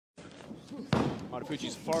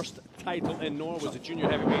Marufuji's first title in Noah was the Junior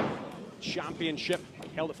Heavyweight Championship.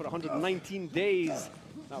 Held it for 119 days.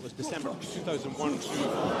 That was December 2001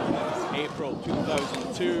 to April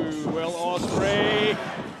 2002. Will Ospreay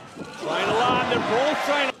trying to land. They're both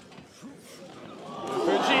trying to...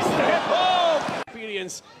 Marufuji step home!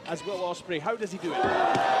 Experience as Will Ospreay. How does he do it?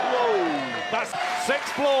 Whoa! That's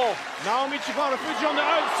sixth floor. Naomichi Marufuji on the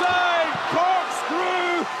outside.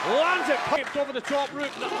 Corkscrew! Lands it. Pipped over the top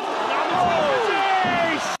rope. Naomichi!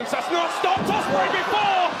 That's not stopped Ospreay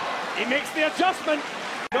before! He makes the adjustment.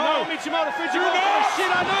 Naomichi Marufuji on the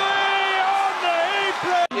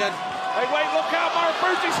apron. Yes. Hey, wait, look out,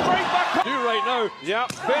 Marufuji straight back. Do right now. Yeah.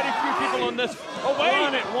 Very few people on this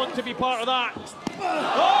planet want to be part of that.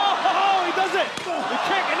 Oh, he does it. The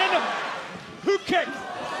kick and then the hook kick. To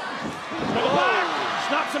the back.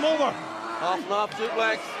 Snaps him over. Half and half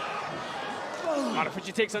suplex.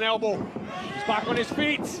 Marufuji takes an elbow. He's back on his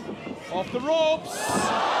feet. Off the ropes.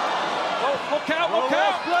 Oh, look out, look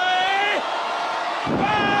out. Play.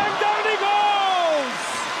 Bang! Down he goes!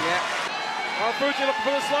 Yeah. Marufuji looking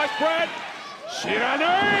for the sliced bread.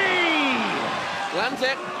 Shirane! Lands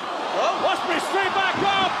it. Oh, Ospreay straight back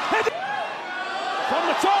up. Hit it. From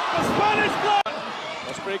the top, the Spanish blood.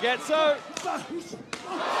 Ospreay gets out. He's a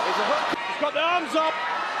hook. He's got the arms up.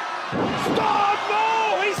 Stop!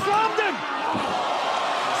 No! He slammed him!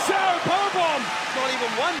 So, powerbomb. Not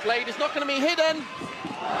even one blade. It's not going to be hidden.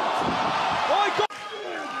 Oh, he got...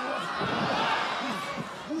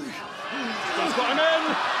 He's got him in.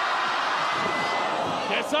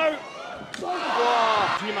 Gets out.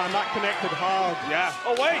 Wow. G-Man, that connected hard. Yeah.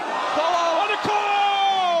 Oh, wait. Oh, On the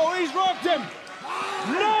call! He's rocked him.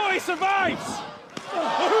 No, he survives.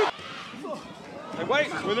 Hey, wait.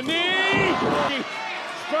 With a knee.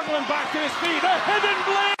 Struggling back to his feet. A hidden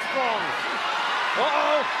blade. Strong.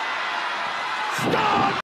 Uh-oh. Stop!